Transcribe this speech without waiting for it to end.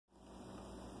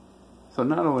So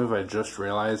not only have I just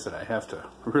realized that I have to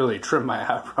really trim my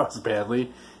eyebrows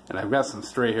badly, and I've got some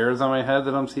stray hairs on my head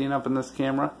that I'm seeing up in this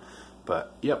camera,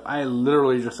 but yep, I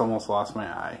literally just almost lost my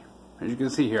eye. As you can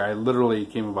see here, I literally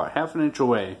came about half an inch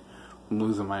away from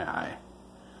losing my eye.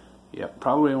 Yep,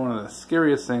 probably one of the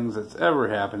scariest things that's ever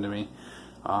happened to me.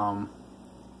 So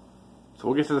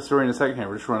we'll get to the story in a second here.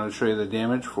 We just wanted to show you the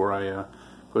damage before I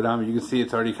go down. But you can see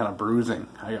it's already kind of bruising.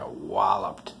 I got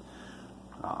walloped.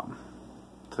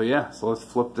 So yeah, so let's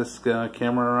flip this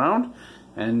camera around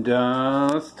and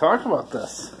let's talk about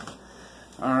this.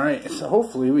 Alright, so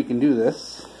hopefully we can do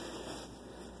this.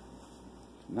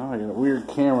 Now I got a weird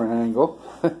camera angle.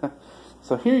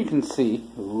 So here you can see,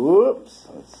 whoops,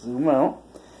 let's zoom out,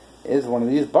 is one of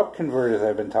these buck converters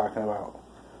I've been talking about.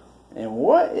 And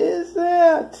what is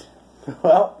that?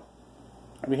 Well,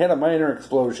 we had a minor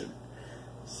explosion.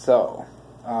 So,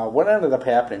 what ended up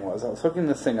happening was I was hooking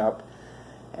this thing up,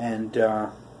 and you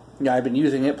know, I've been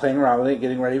using it, playing around with it,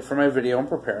 getting ready for my video and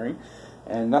preparing,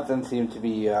 and nothing seemed to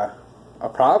be a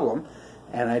problem.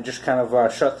 And I just kind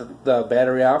of shut the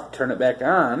battery off, turn it back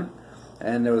on,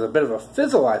 and there was a bit of a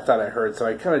fizzle I thought I heard, so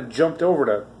I kind of jumped over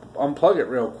to unplug it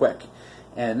real quick.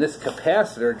 And this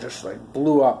capacitor just like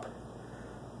blew up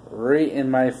right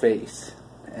in my face.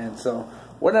 And so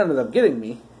what ended up getting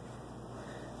me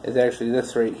is actually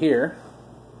this right here,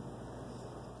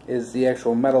 is the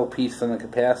actual metal piece on the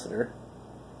capacitor.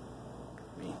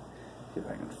 Let me see if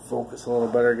I can focus a little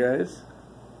better, guys.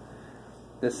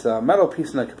 This metal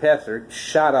piece on the capacitor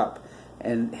shot up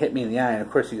and hit me in the eye, and of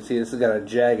course you can see this has got a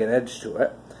jagged edge to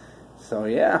it. So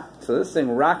yeah, so this thing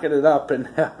rocketed up and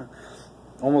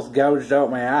almost gouged out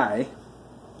my eye.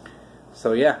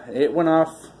 So yeah, it went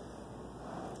off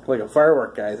like a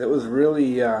firework, guys. It was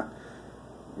really,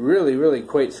 really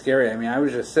quite scary. I mean, I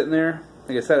was just sitting there.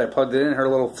 Like I said, I plugged it in, heard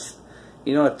a little,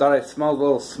 you know, I thought I smelled a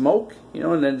little smoke, you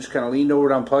know, and then just kind of leaned over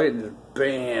to unplug it, and just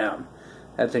bam,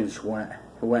 that thing just went.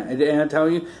 It went. And I'm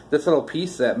telling you, this little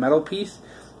piece, that metal piece,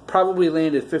 probably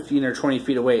landed 15 or 20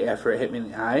 feet away after it hit me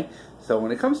in the eye. So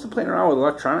when it comes to playing around with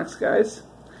electronics, guys,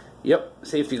 yep,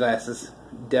 safety glasses.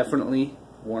 Definitely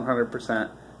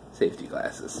 100% safety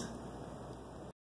glasses.